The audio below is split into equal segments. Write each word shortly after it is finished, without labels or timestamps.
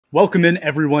Welcome in,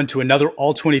 everyone, to another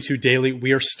All-22 Daily.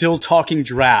 We are still talking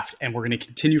draft, and we're going to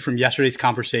continue from yesterday's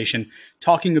conversation,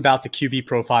 talking about the QB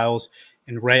profiles.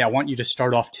 And Ray, I want you to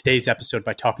start off today's episode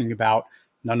by talking about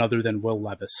none other than Will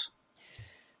Levis.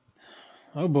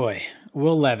 Oh boy,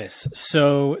 Will Levis.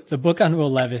 So the book on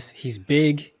Will Levis, he's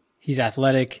big, he's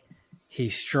athletic,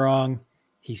 he's strong,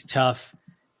 he's tough,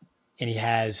 and he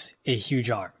has a huge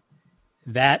arm.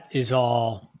 That is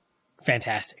all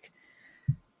fantastic.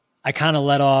 I kind of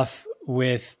let off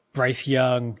with Bryce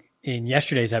Young in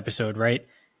yesterday's episode, right?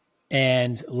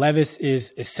 And Levis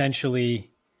is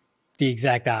essentially the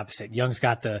exact opposite. Young's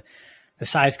got the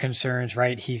size concerns,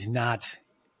 right? He's not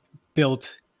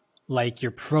built like your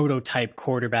prototype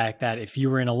quarterback that if you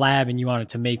were in a lab and you wanted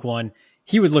to make one,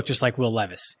 he would look just like Will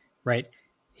Levis, right?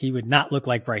 He would not look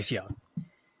like Bryce Young.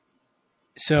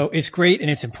 So it's great and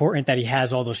it's important that he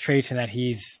has all those traits and that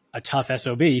he's a tough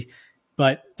SOB,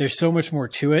 but there's so much more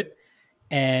to it.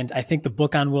 And I think the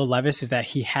book on Will Levis is that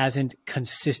he hasn't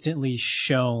consistently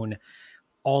shown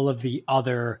all of the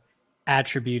other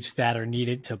attributes that are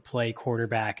needed to play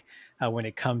quarterback when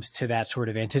it comes to that sort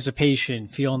of anticipation,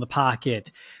 feel in the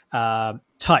pocket,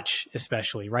 touch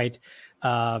especially, right?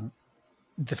 The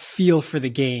feel for the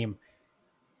game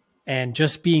and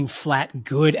just being flat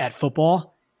good at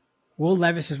football. Will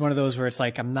Levis is one of those where it's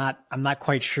like, I'm not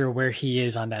quite sure where he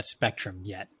is on that spectrum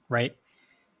yet, right?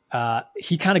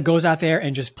 He kind of goes out there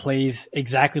and just plays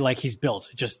exactly like he's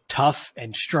built, just tough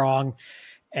and strong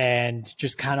and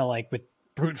just kind of like with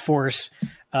brute force,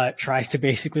 tries to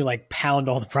basically like pound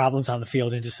all the problems on the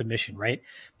field into submission, right?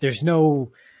 There's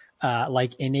no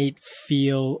like innate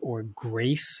feel or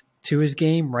grace to his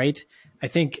game, right? I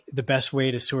think the best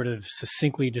way to sort of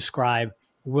succinctly describe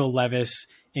Will Levis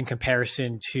in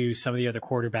comparison to some of the other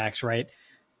quarterbacks, right?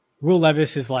 Will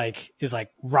Levis is like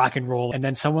rock and roll. And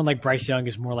then someone like Bryce Young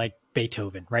is more like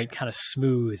Beethoven, right? Kind of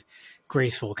smooth,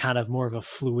 graceful, kind of more of a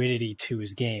fluidity to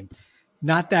his game.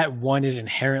 Not that one is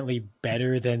inherently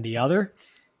better than the other,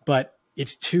 but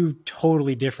it's two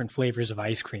totally different flavors of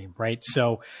ice cream, right?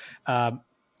 So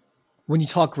when you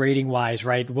talk grading wise,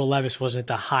 right, Will Levis wasn't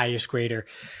the highest grader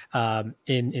in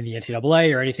the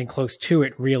NCAA or anything close to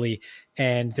it, really.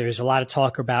 And there's a lot of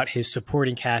talk about his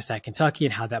supporting cast at Kentucky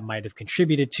and how that might have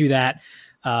contributed to that.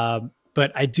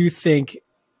 But I do think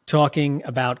talking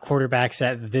about quarterbacks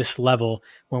at this level,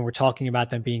 when we're talking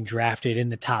about them being drafted in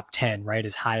the top 10, right,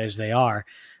 as high as they are,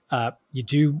 you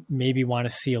do maybe want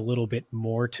to see a little bit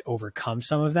more to overcome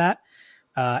some of that.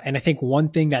 And I think one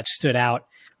thing that stood out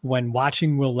when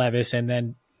watching Will Levis and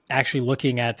then actually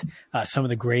looking at some of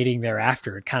the grading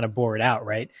thereafter, it kind of bore it out,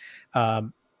 right?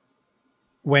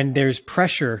 When there's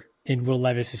pressure in Will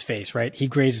Levis's face, right, he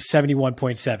grades a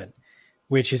 71.7,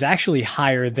 which is actually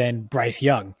higher than Bryce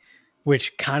Young,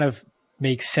 which kind of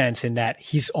makes sense in that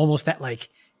he's almost that like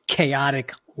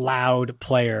chaotic, loud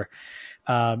player,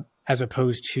 as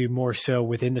opposed to more so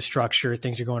within the structure.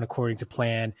 Things are going according to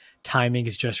plan. Timing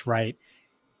is just right.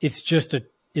 It's just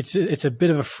it's a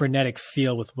bit of a frenetic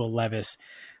feel with Will Levis.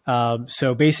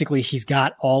 So basically he's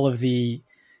got all of the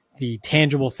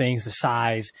tangible things, the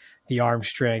size, the arm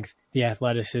strength, the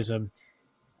athleticism,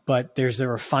 but there's a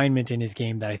refinement in his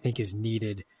game that I think is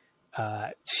needed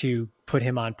to put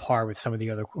him on par with some of the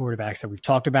other quarterbacks that we've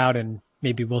talked about and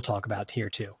maybe we'll talk about here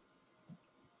too.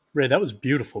 Ray, that was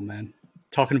beautiful, man.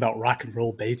 Talking about rock and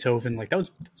roll Beethoven, like that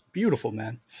was beautiful,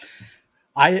 man.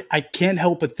 I can't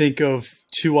help but think of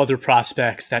two other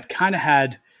prospects that kind of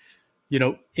had,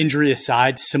 injury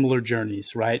aside, similar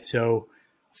journeys, right? So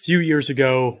a few years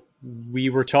ago, we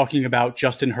were talking about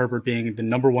Justin Herbert being the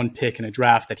number one pick in a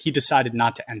draft that he decided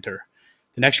not to enter.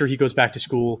 The next year he goes back to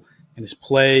school and his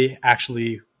play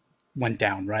actually went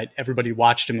down, right? Everybody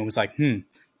watched him and was like,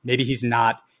 maybe he's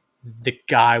not the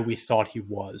guy we thought he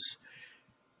was.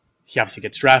 He obviously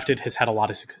gets drafted, has had a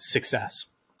lot of success.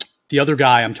 The other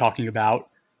guy I'm talking about,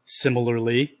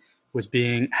 similarly,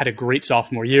 had a great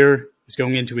sophomore year, was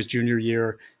going into his junior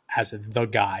year as the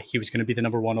guy. He was going to be the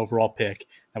number one overall pick.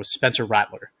 That was Spencer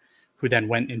Rattler, who then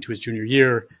went into his junior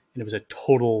year, and it was a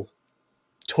total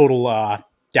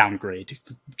downgrade.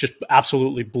 Just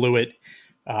absolutely blew it.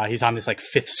 He's on this like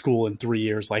fifth school in 3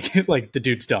 years. Like the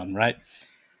dude's done, right?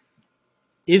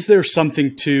 Is there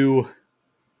something to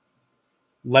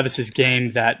Levis's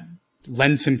game that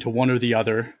lends him to one or the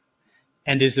other?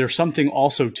 And is there something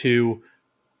also to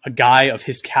a guy of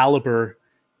his caliber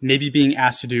maybe being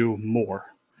asked to do more?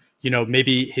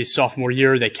 Maybe his sophomore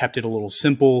year, they kept it a little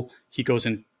simple. He goes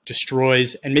and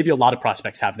destroys, and maybe a lot of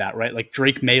prospects have that, right? Like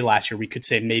Drake May last year, we could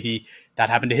say maybe that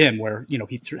happened to him where,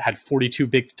 he had 42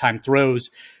 big time throws,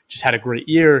 just had a great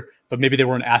year, but maybe they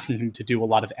weren't asking him to do a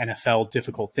lot of NFL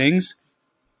difficult things.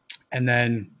 And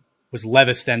then Was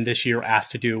Levis then this year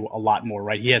asked to do a lot more,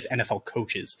 right? He has NFL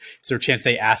coaches. Is there a chance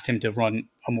they asked him to run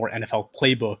a more NFL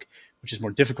playbook, which is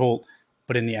more difficult?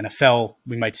 But in the NFL,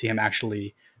 we might see him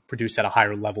actually produce at a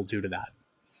higher level due to that.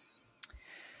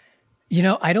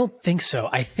 I don't think so.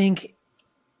 I think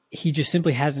he just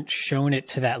simply hasn't shown it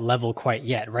to that level quite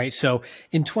yet, right? So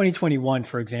in 2021,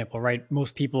 for example, right,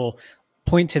 most people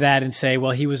point to that and say,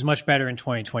 well, he was much better in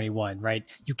 2021, right?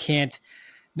 You can't,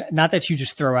 not that you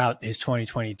just throw out his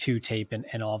 2022 tape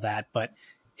and all that, but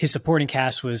his supporting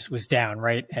cast was down,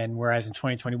 right? And whereas in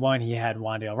 2021, he had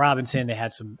Wan'Dale Robinson, they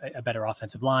had a better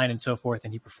offensive line and so forth,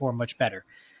 and he performed much better.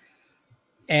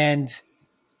 And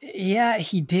yeah,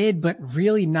 he did, but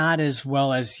really not as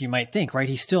well as you might think, right?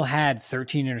 He still had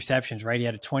 13 interceptions, right? He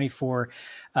had a 24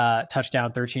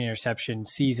 touchdown, 13 interception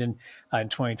season in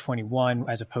 2021,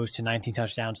 as opposed to 19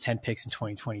 touchdowns, 10 picks in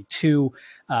 2022.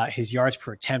 His yards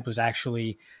per attempt was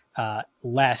actually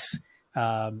less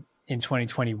in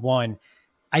 2021.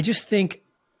 I just think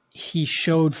he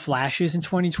showed flashes in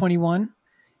 2021.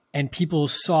 And people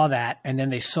saw that, and then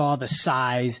they saw the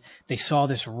size. They saw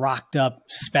this rocked up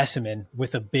specimen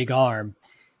with a big arm,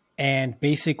 and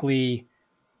basically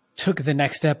took the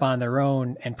next step on their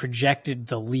own and projected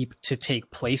the leap to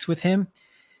take place with him.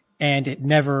 And it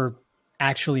never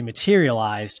actually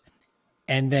materialized.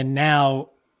 And then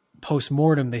now,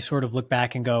 post-mortem, they sort of look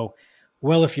back and go,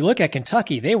 well, if you look at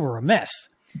Kentucky, they were a mess.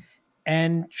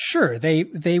 And sure,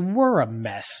 they were a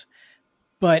mess,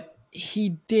 but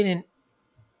he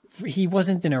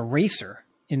wasn't an eraser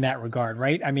in that regard,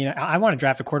 right? I mean, I want to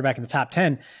draft a quarterback in the top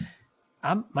 10.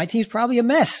 My team's probably a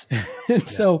mess.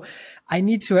 So I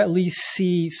need to at least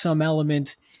see some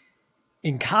element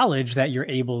in college that you're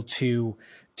able to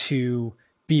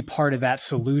be part of that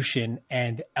solution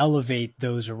and elevate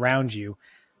those around you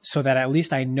so that at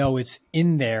least I know it's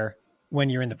in there when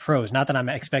you're in the pros. Not that I'm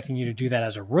expecting you to do that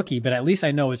as a rookie, but at least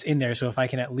I know it's in there. So if I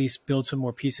can at least build some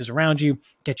more pieces around you,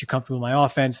 get you comfortable in my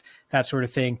offense, that sort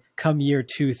of thing, come year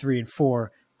 2, 3, and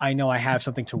 4, I know I have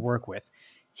something to work with.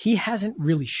 He hasn't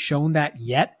really shown that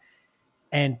yet.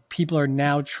 And people are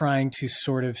now trying to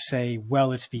sort of say,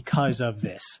 well, it's because of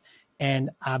this.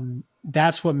 And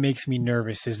that's what makes me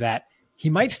nervous, is that he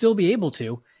might still be able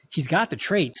to. He's got the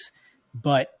traits,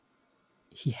 but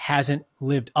he hasn't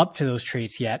lived up to those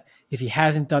traits yet. If he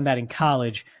hasn't done that in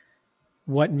college,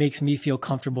 what makes me feel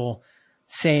comfortable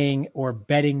saying or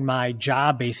betting my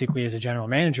job basically as a general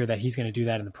manager that he's going to do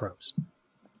that in the pros?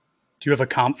 Do you have a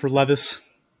comp for Levis?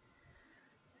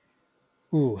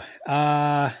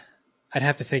 I'd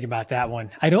have to think about that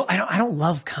one. I don't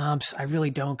love comps. I really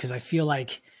don't, because I feel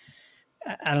like,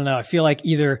 I don't know. I feel like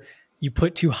either you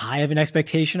put too high of an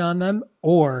expectation on them,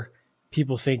 or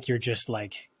people think you're just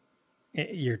like,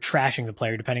 you're trashing the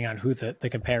player, depending on who the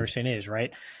comparison is,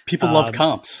 right? People love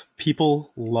comps.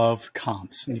 People love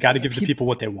comps. And you got to give the people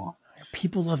what they want.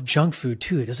 People love junk food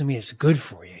too. It doesn't mean it's good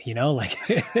for you, Like,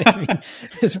 I mean,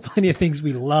 there's plenty of things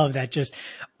we love that just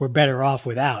we're better off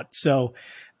without. So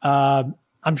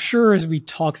I'm sure as we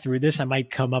talk through this, I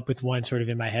might come up with one sort of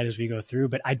in my head as we go through,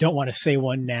 but I don't want to say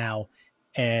one now.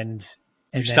 And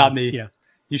you stop me.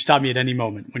 You stop me at any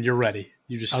moment when you're ready.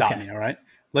 You just stop me. All right.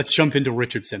 Let's jump into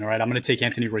Richardson. All right. I'm going to take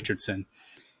Anthony Richardson.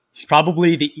 He's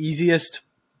probably the easiest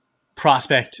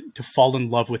prospect to fall in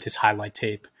love with his highlight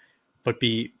tape, but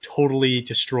be totally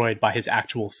destroyed by his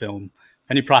actual film.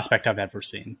 Any prospect I've ever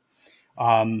seen.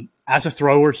 As a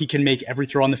thrower, he can make every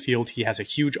throw on the field. He has a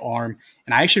huge arm,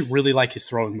 and I actually really like his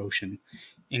throwing motion.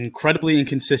 Incredibly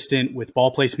inconsistent with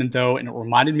ball placement, though, and it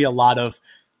reminded me a lot of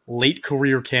late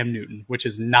career Cam Newton, which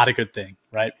is not a good thing,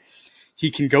 right? He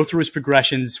can go through his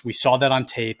progressions. We saw that on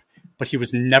tape, but he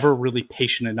was never really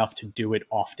patient enough to do it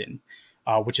often,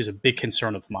 which is a big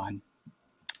concern of mine.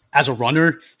 As a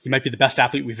runner, he might be the best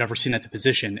athlete we've ever seen at the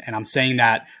position, and I'm saying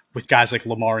that with guys like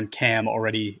Lamar and Cam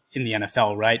already in the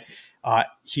NFL, right?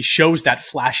 He shows that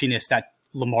flashiness that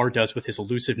Lamar does with his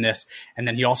elusiveness, and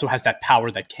then he also has that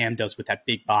power that Cam does with that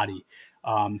big body.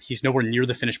 He's nowhere near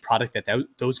the finished product that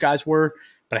those guys were,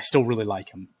 but I still really like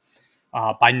him.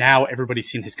 By now, everybody's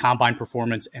seen his combine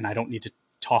performance, and I don't need to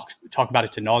talk about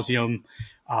it to nauseum,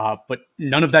 but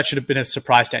none of that should have been a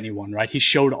surprise to anyone, right? He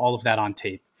showed all of that on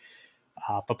tape.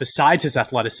 But besides his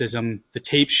athleticism, the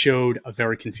tape showed a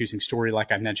very confusing story,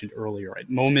 like I mentioned earlier. At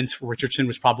moments, Richardson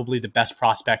was probably the best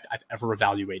prospect I've ever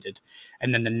evaluated.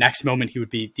 And then the next moment, he would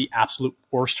be the absolute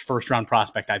worst first-round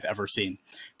prospect I've ever seen.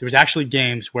 There was actually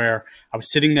games where I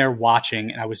was sitting there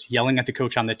watching, and I was yelling at the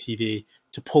coach on the TV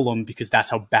to pull him because that's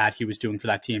how bad he was doing for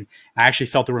that team. And I actually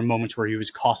felt there were moments where he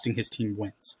was costing his team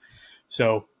wins.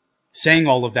 So Saying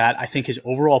all of that, I think his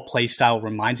overall play style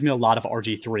reminds me a lot of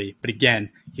RG3. But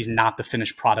again, he's not the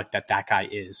finished product that guy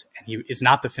is. And he is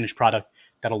not the finished product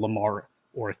that a Lamar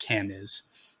or a Cam is.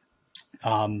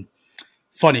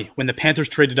 Funny, when the Panthers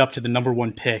traded up to the number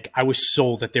 1 pick, I was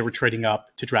sold that they were trading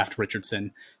up to draft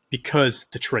Richardson because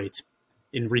the traits.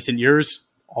 In recent years,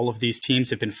 all of these teams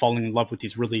have been falling in love with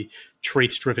these really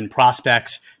traits-driven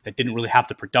prospects that didn't really have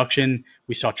the production.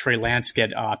 We saw Trey Lance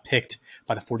get picked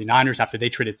by the 49ers after they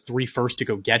traded 3 firsts to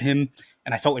go get him.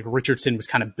 And I felt like Richardson was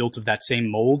kind of built of that same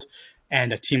mold,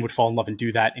 and a team would fall in love and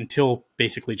do that until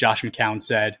basically Josh McCown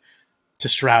said to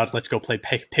Stroud, let's go play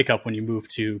pickup when you move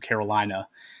to Carolina.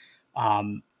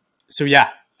 So yeah,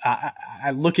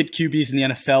 I look at QBs in the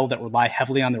NFL that rely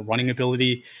heavily on their running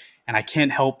ability, and I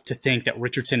can't help to think that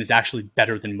Richardson is actually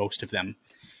better than most of them.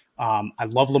 I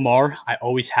love Lamar. I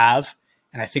always have.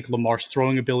 And I think Lamar's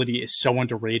throwing ability is so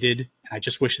underrated. And I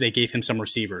just wish they gave him some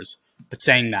receivers. But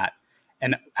saying that,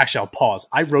 and actually I'll pause.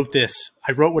 I wrote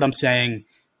what I'm saying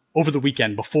over the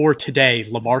weekend. Before today,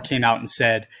 Lamar came out and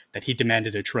said that he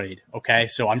demanded a trade. Okay,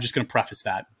 so I'm just going to preface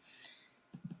that.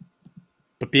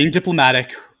 But being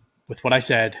diplomatic with what I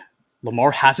said,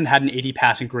 Lamar hasn't had an 80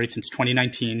 passing grade since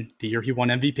 2019, the year he won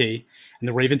MVP, and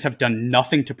the Ravens have done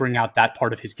nothing to bring out that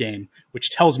part of his game, which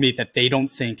tells me that they don't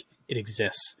think it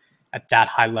exists at that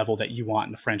high level that you want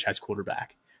in a franchise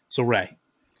quarterback. So Ray,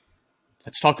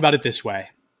 let's talk about it this way.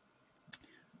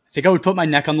 I think I would put my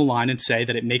neck on the line and say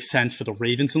that it makes sense for the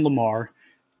Ravens and Lamar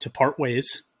to part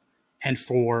ways, and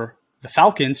for the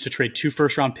Falcons to trade 2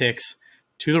 first-round picks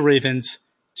to the Ravens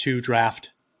to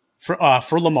draft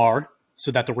for Lamar, so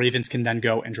that the Ravens can then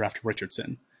go and draft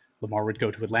Richardson. Lamar would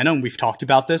go to Atlanta, and we've talked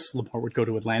about this. Lamar would go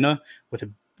to Atlanta with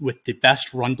the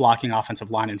best run-blocking offensive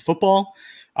line in football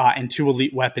and 2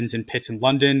 elite weapons in Pitts and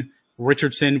London.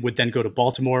 Richardson would then go to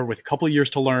Baltimore with a couple of years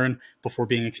to learn before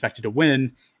being expected to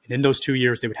win. And in those 2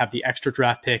 years, they would have the extra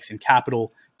draft picks and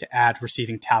capital to add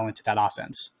receiving talent to that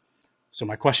offense. So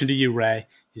my question to you, Ray,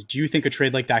 is do you think a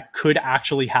trade like that could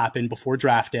actually happen before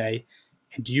draft day?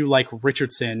 And do you like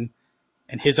Richardson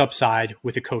and his upside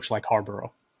with a coach like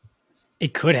Harborough?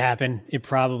 It could happen. It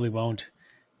probably won't.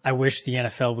 I wish the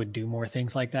NFL would do more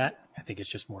things like that. I think it's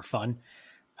just more fun.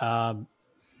 I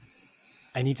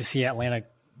need to see Atlanta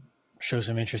show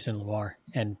some interest in Lamar,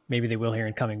 and maybe they will here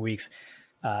in coming weeks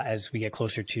as we get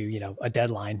closer to, a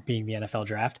deadline being the NFL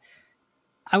draft.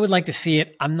 I would like to see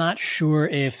it. I'm not sure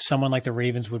if someone like the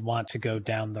Ravens would want to go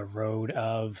down the road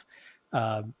of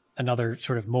another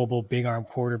sort of mobile, big arm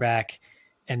quarterback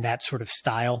and that sort of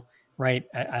style, right?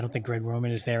 I don't think Greg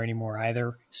Roman is there anymore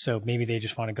either. So maybe they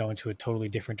just want to go into a totally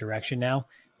different direction now.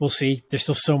 We'll see. There's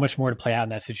still so much more to play out in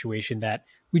that situation that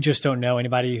we just don't know.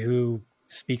 Anybody who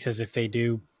speaks as if they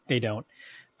do, they don't.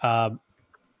 I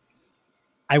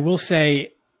will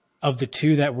say of the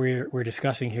two that we're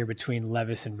discussing here between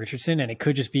Levis and Richardson, and it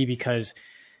could just be because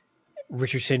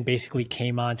Richardson basically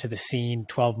came onto the scene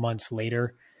 12 months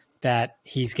later, that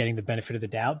he's getting the benefit of the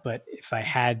doubt. But if I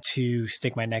had to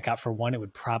stick my neck out for one, it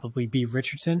would probably be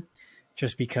Richardson,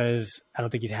 just because I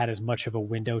don't think he's had as much of a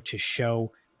window to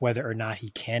show whether or not he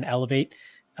can elevate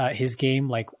his game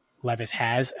like Levis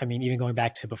has. I mean, even going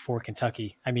back to before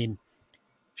Kentucky,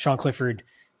 Sean Clifford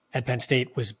at Penn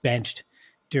State was benched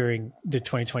during the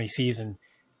 2020 season.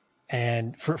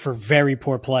 And for very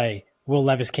poor play, Will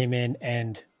Levis came in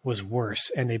and was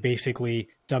worse. And they basically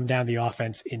dumbed down the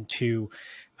offense into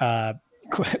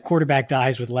quarterback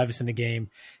dies with Levis in the game.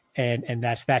 And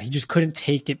that's that. He just couldn't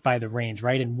take it by the reins,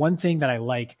 right? And one thing that I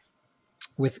like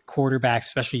with quarterbacks,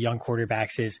 especially young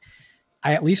quarterbacks, is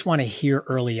I at least want to hear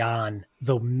early on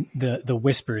the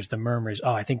whispers, the murmurs.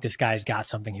 Oh, I think this guy's got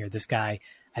something here. This guy,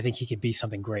 I think he could be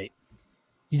something great.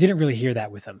 You didn't really hear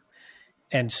that with him.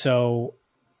 And so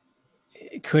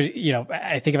it could,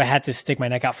 I think if I had to stick my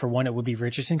neck out for one, it would be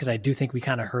Richardson, because I do think we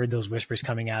kind of heard those whispers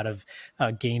coming out of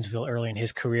Gainesville early in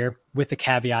his career, with the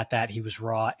caveat that he was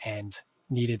raw and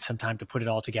needed some time to put it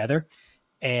all together.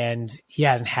 And he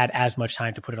hasn't had as much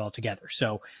time to put it all together.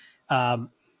 So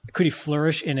could he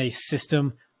flourish in a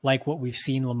system like what we've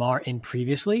seen Lamar in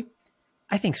previously?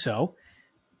 I think so.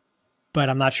 But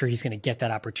I'm not sure he's going to get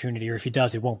that opportunity, or if he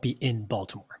does, it won't be in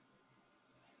Baltimore.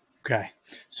 Okay.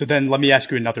 So then let me ask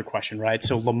you another question, right?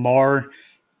 So Lamar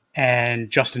and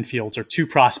Justin Fields are 2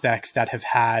 prospects that have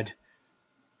had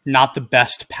not the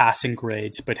best passing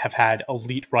grades, but have had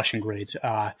elite rushing grades.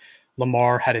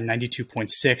 Lamar had a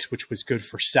 92.6, which was good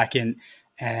for second,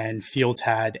 and Fields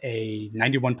had a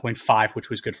 91.5, which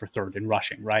was good for third in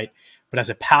rushing, right? But as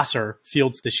a passer,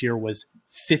 Fields this year was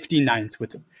 59th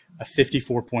with a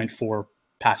 54.4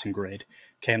 passing grade.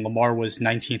 Okay, and Lamar was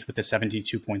 19th with a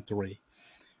 72.3.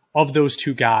 Of those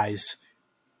 2 guys,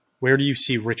 where do you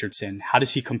see Richardson? How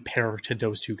does he compare to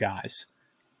those two guys?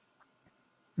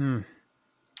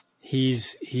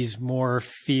 He's more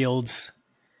Fields.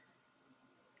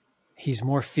 He's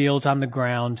more Fields on the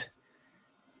ground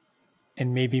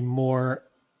and maybe more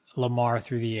Lamar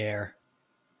through the air.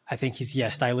 I think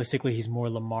stylistically, he's more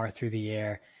Lamar through the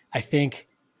air. I think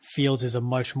Fields is a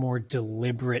much more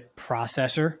deliberate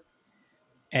processor,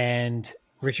 and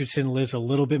Richardson lives a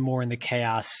little bit more in the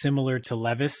chaos, similar to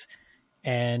Levis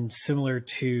and similar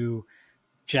to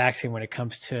Jackson when it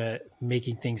comes to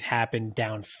making things happen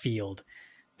downfield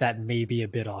that may be a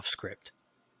bit off script.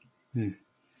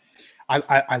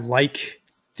 I like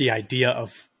the idea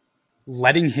of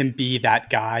letting him be that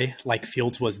guy like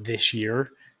Fields was this year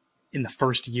in the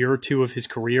first year or two of his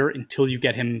career until you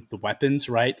get him the weapons,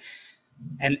 right?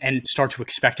 And start to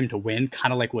expect him to win,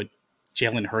 kind of like what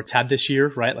Jalen Hurts had this year,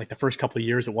 right? Like the first couple of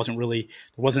years, there wasn't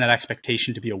that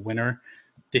expectation to be a winner.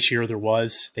 This year there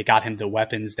was. They got him the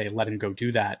weapons. They let him go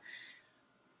do that.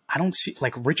 I don't see,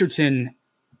 like, Richardson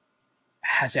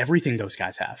has everything those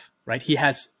guys have, right? He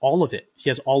has all of it.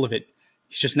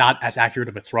 He's just not as accurate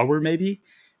of a thrower maybe,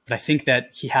 but I think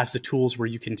that he has the tools where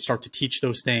you can start to teach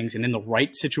those things. And in the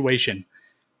right situation,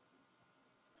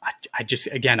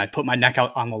 I'd put my neck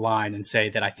out on the line and say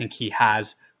that I think he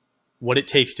has what it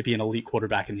takes to be an elite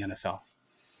quarterback in the NFL.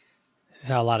 This is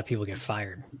how a lot of people get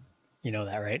fired. You know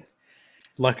that, right?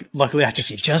 Luckily, if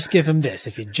you just give him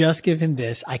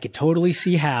this, I could totally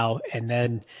see how. And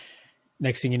then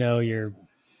next thing you know, you're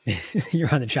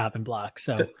on the chopping block.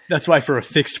 So that's why for a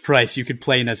fixed price, you could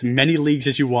play in as many leagues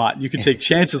as you want. You can take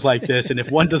chances like this. And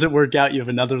if one doesn't work out, you have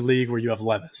another league where you have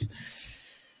Levis.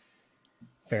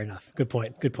 Fair enough. Good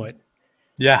point.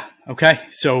 Yeah. Okay.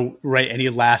 So, Ray, any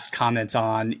last comments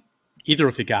on either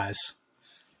of the guys?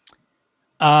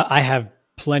 I have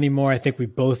plenty more. I think we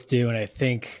both do. And I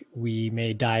think we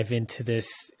may dive into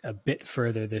this a bit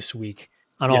further this week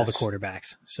on all the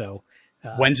quarterbacks. So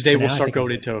Wednesday we'll start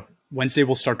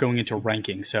going into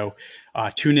ranking. So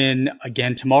tune in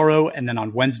again tomorrow. And then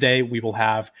on Wednesday, we will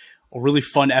have a really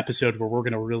fun episode where we're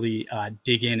going to really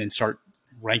dig in and start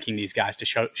ranking these guys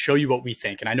to show you what we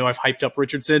think. And I know I've hyped up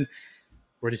Richardson.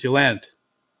 Where does he land?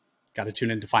 Got to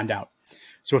tune in to find out.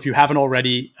 So if you haven't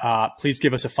already, please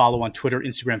give us a follow on Twitter,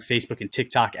 Instagram, Facebook, and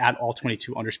TikTok at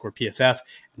all22_PFF.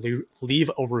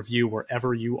 Leave a review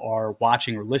wherever you are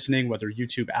watching or listening, whether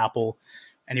YouTube, Apple,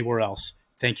 anywhere else.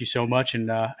 Thank you so much. And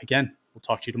again, we'll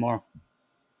talk to you tomorrow.